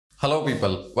Hello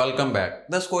people, welcome back.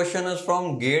 This question is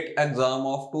from GATE exam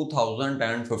of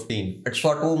 2015. It's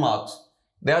for 2 marks.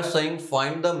 They are saying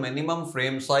find the minimum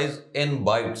frame size in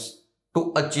bytes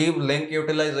to achieve link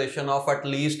utilization of at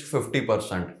least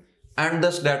 50%. And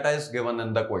this data is given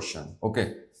in the question.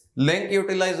 Okay. Link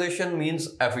utilization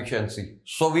means efficiency.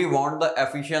 So we want the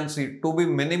efficiency to be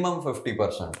minimum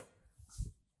 50%.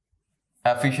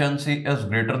 Efficiency is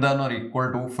greater than or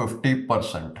equal to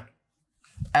 50%.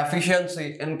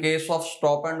 Efficiency in case of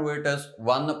stop and wait is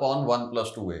 1 upon 1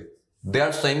 plus 2a. They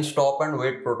are saying stop and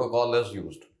wait protocol is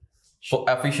used. So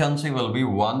efficiency will be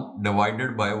 1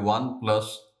 divided by 1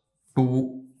 plus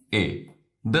 2a.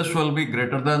 This will be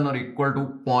greater than or equal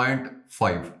to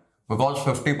 0.5 because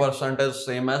 50% is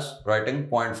same as writing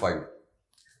 0.5.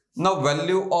 Now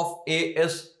value of a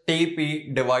is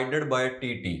Tp divided by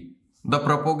Tt. The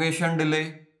propagation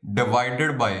delay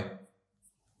divided by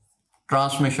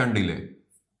transmission delay.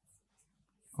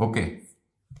 Okay,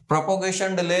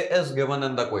 propagation delay is given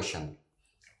in the question,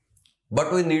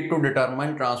 but we need to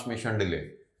determine transmission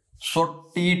delay. So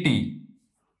Tt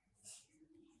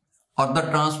or the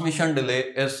transmission delay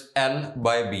is L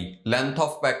by B, length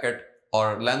of packet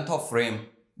or length of frame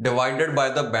divided by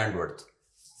the bandwidth.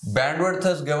 Bandwidth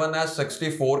is given as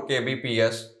 64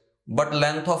 kbps, but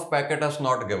length of packet is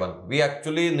not given. We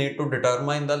actually need to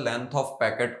determine the length of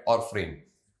packet or frame.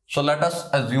 So let us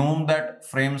assume that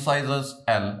frame size is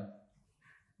L,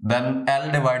 then L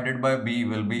divided by B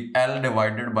will be L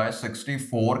divided by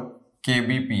 64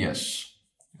 kbps.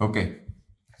 Okay.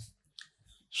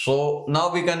 So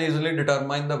now we can easily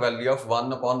determine the value of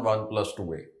 1 upon 1 plus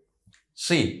 2a.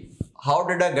 See, how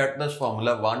did I get this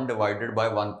formula 1 divided by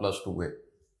 1 plus 2a?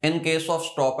 In case of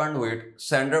stop and wait,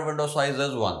 sender window size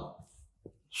is 1.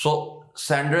 So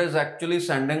sender is actually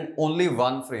sending only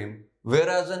one frame.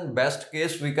 Whereas in best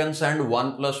case, we can send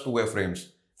 1 plus 2a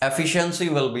frames. Efficiency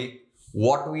will be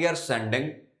what we are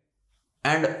sending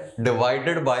and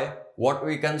divided by what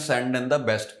we can send in the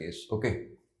best case. Okay.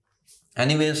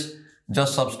 Anyways,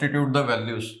 just substitute the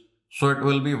values. So it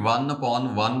will be 1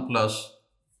 upon 1 plus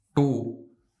 2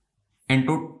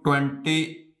 into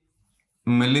 20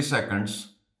 milliseconds.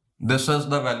 This is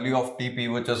the value of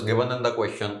Tp which is given in the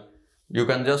question. You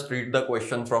can just read the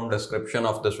question from description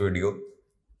of this video.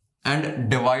 And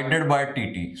divided by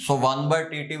Tt. So 1 by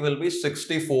Tt will be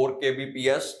 64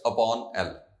 kbps upon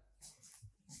L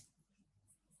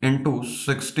into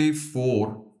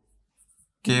 64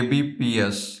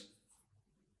 kbps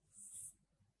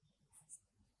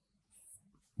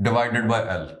divided by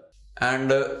L.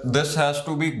 And this has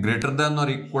to be greater than or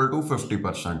equal to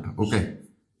 50%. Okay.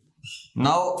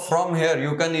 Now from here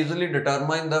you can easily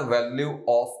determine the value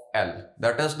of L,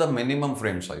 that is the minimum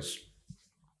frame size.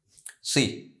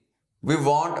 See, we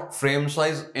want frame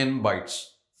size in bytes,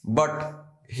 but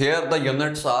here the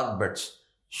units are bits.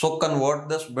 So convert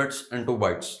this bits into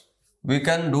bytes. We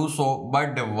can do so by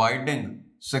dividing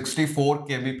 64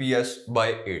 kbps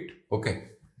by 8. Okay.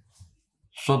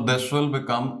 So this will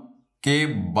become k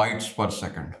bytes per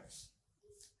second.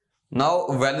 Now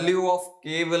value of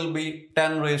k will be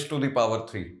 10 raised to the power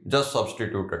 3. Just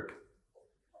substitute it.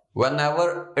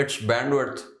 Whenever its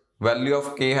bandwidth, value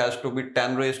of k has to be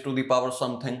 10 raised to the power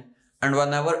something. And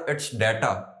whenever its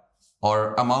data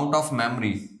or amount of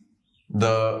memory,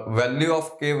 the value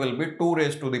of k will be 2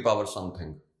 raised to the power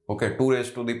something. Okay, 2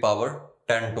 raised to the power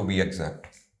 10 to be exact.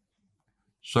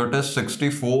 So it is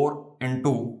 64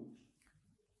 into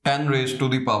 10 raised to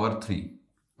the power 3.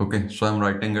 Okay, so I'm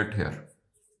writing it here.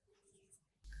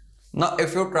 Now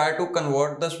if you try to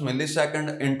convert this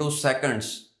millisecond into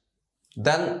seconds,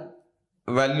 then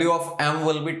value of m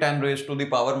will be 10 raised to the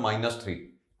power minus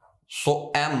 3. So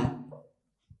m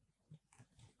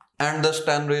and this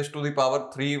 10 raised to the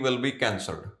power 3 will be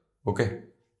cancelled. Okay.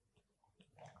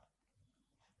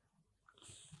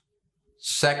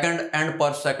 Second and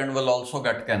per second will also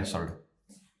get cancelled.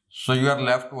 So you are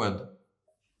left with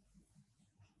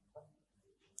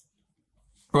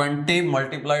 20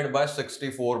 multiplied by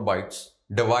 64 bytes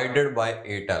divided by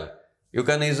 8L. You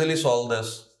can easily solve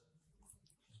this.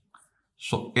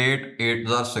 So 8 8s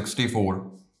are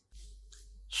 64.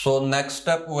 So next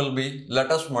step will be, let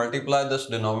us multiply this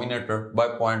denominator by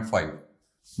 0.5.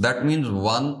 That means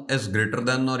 1 is greater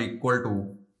than or equal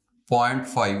to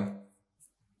 0.5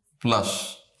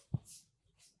 plus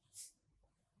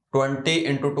 20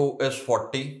 into 2 is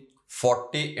 40.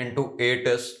 40 into 8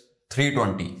 is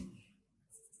 320.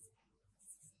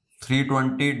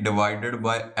 320 divided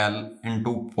by L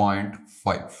into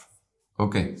 0.5.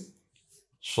 Okay.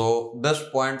 So this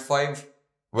 0.5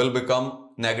 will become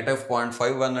negative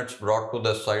 0.5 when it's brought to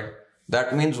this side.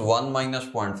 That means 1 minus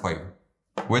 0.5,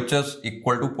 which is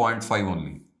equal to 0.5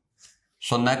 only.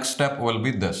 So next step will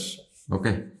be this.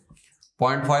 Okay.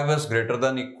 0.5 is greater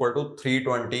than equal to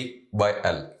 320 by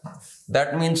L.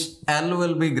 That means L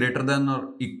will be greater than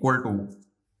or equal to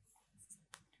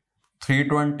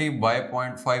 320 by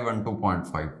 0.5 and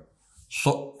 2.5.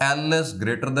 So L is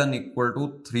greater than equal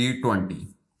to 320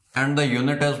 and the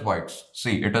unit is bytes.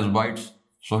 See, it is bytes.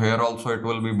 So here also it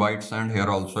will be bytes and here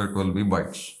also it will be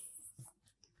bytes.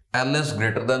 L is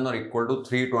greater than or equal to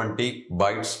 320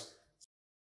 bytes